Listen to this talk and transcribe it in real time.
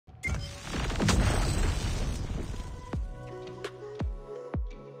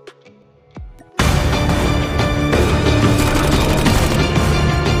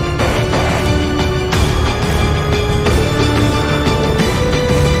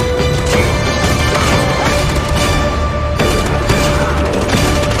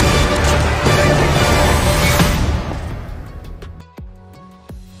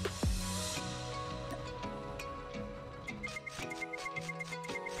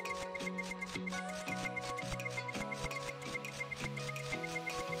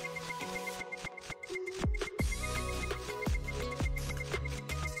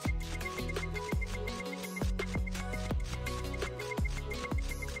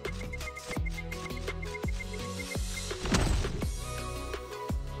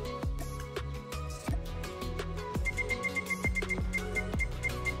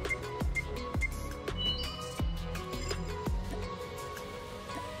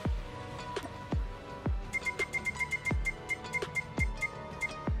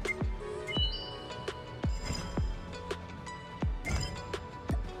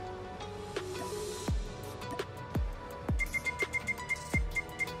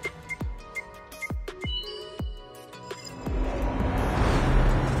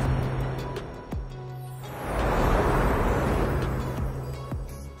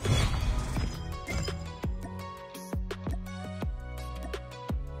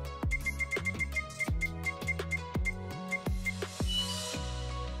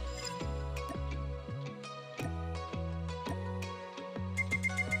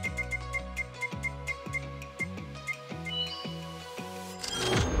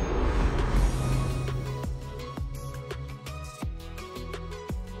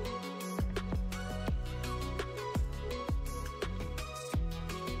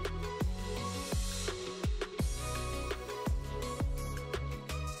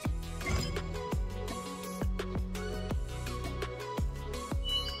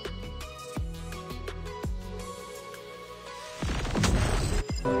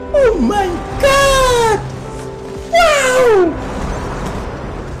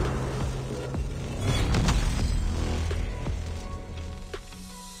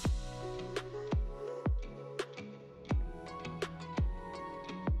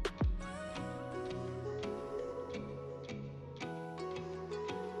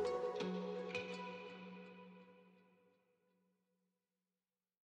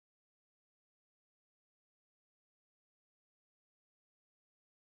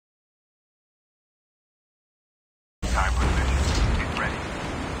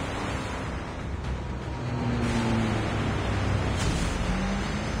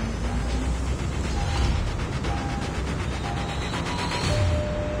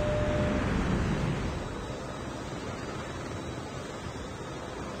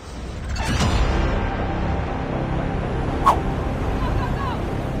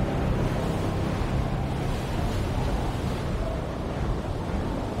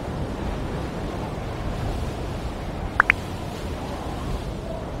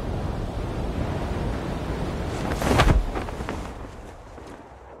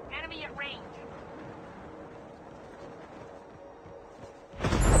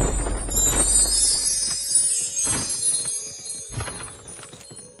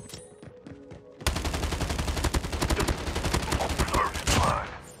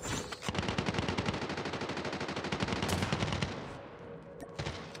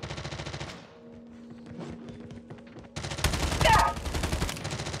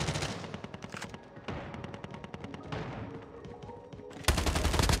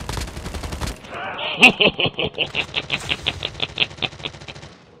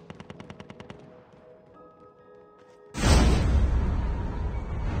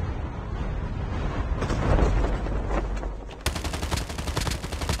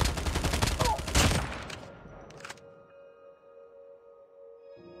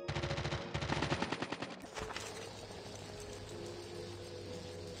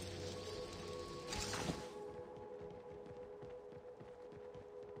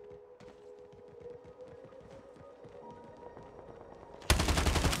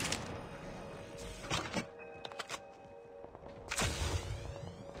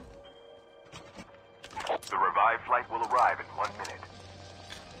The revived flight will arrive in 1 minute.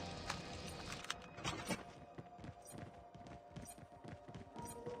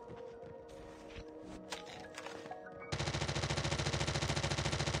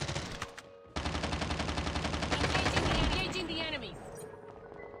 Engaging the enemies.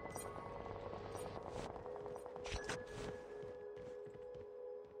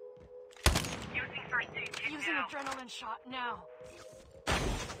 Using first aid kit Using now. adrenaline shot now.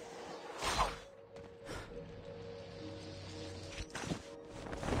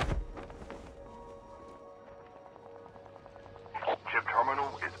 Chip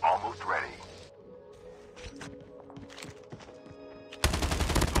terminal is almost ready.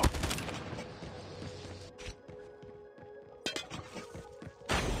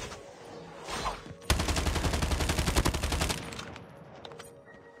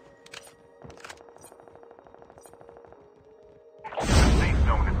 The safe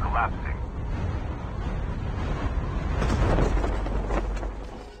zone is collapsing.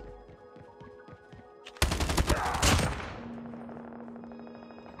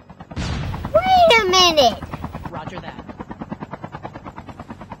 Wait a minute! Roger that.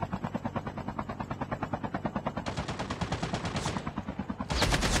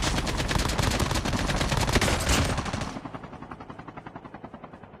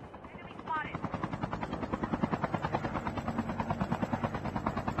 Enemy spotted.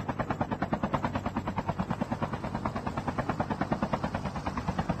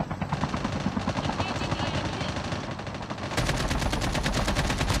 Engaging the enemy.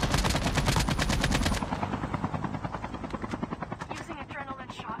 Using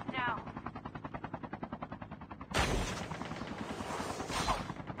adrenaline shot now.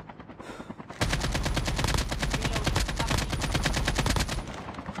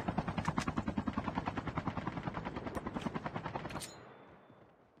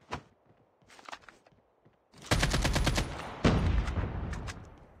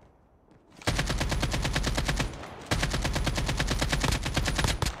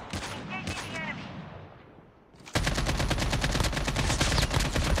 Engaging the enemy.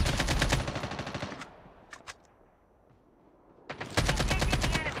 Engaging the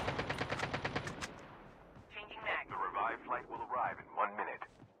enemy. Changing mag. The revived flight will arrive in 1 minute.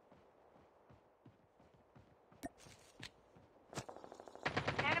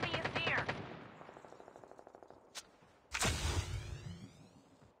 Enemy is near.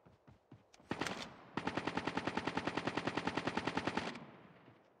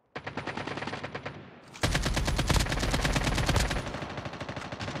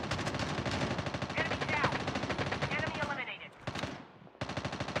 Enemy down. Enemy eliminated.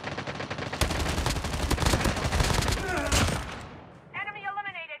 Enemy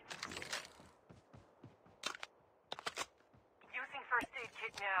eliminated. Using first aid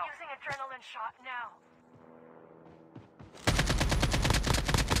kit now. Using adrenaline shot now.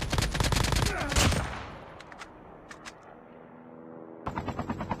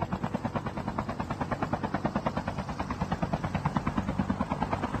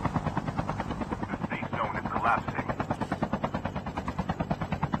 The safe zone is collapsing.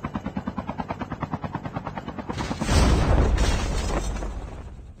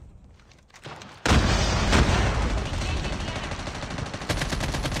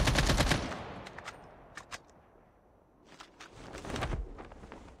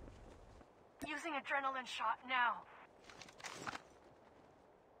 Using adrenaline shot now.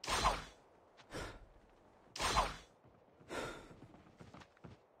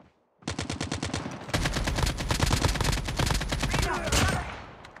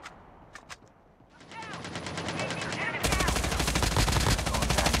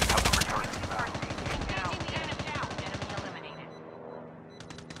 Have them return to the battle. Engaging the enemy down. Enemy eliminated.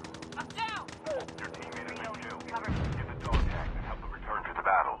 I'm down. Your teammate is in jail. Get the dog tags and help them return to the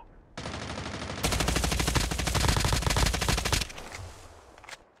battle.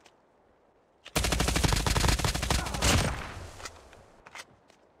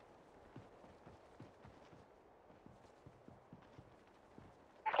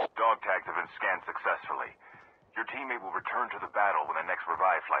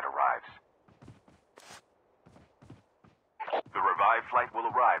 revive flight arrives. The revive flight will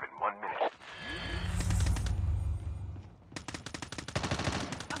arrive in 1 minute.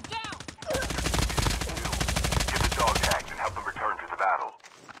 I'm down! Get the dog tags and help them return to the battle.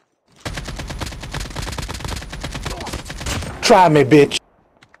 Try me, bitch.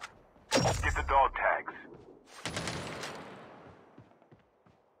 Get the dog tags.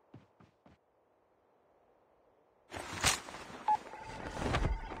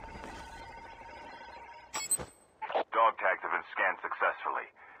 Dog tags have been scanned successfully.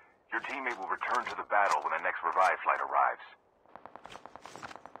 Your teammate will return to the battle when the next revive flight arrives.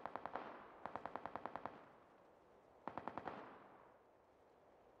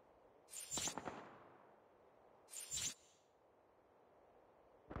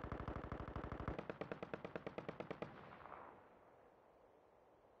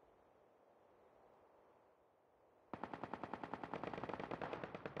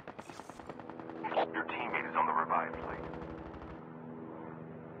 Your teammate is on the revive flight.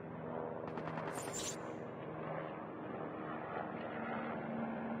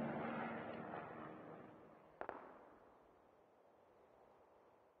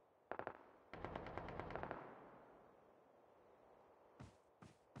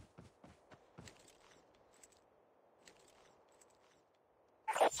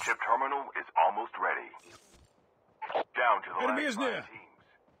 Chip terminal is almost ready. Down to the Enemy last is 5 near. teams.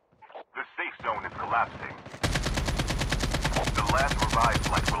 The safe zone is collapsing. The last revive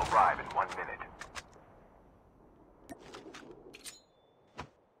flight will arrive in 1 minute.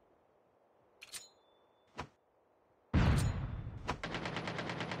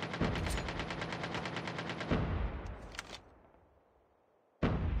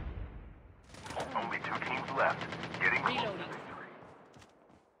 Only 2 teams left. Getting close to Reloading. victory.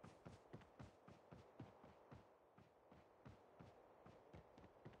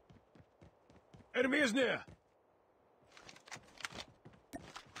 Enemy is near.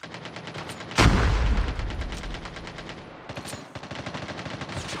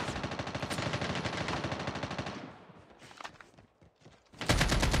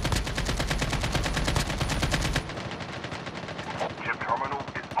 Chip terminal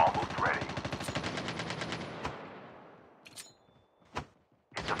is almost ready.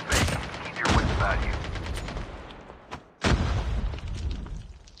 It's a fake. Keep your wits about you.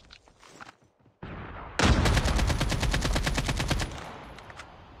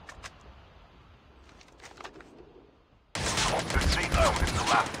 The safe zone is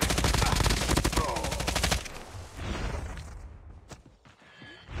collapsing.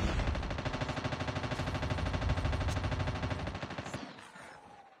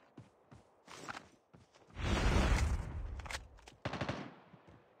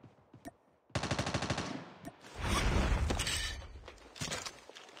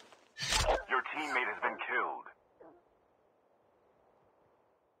 Your teammate has been killed.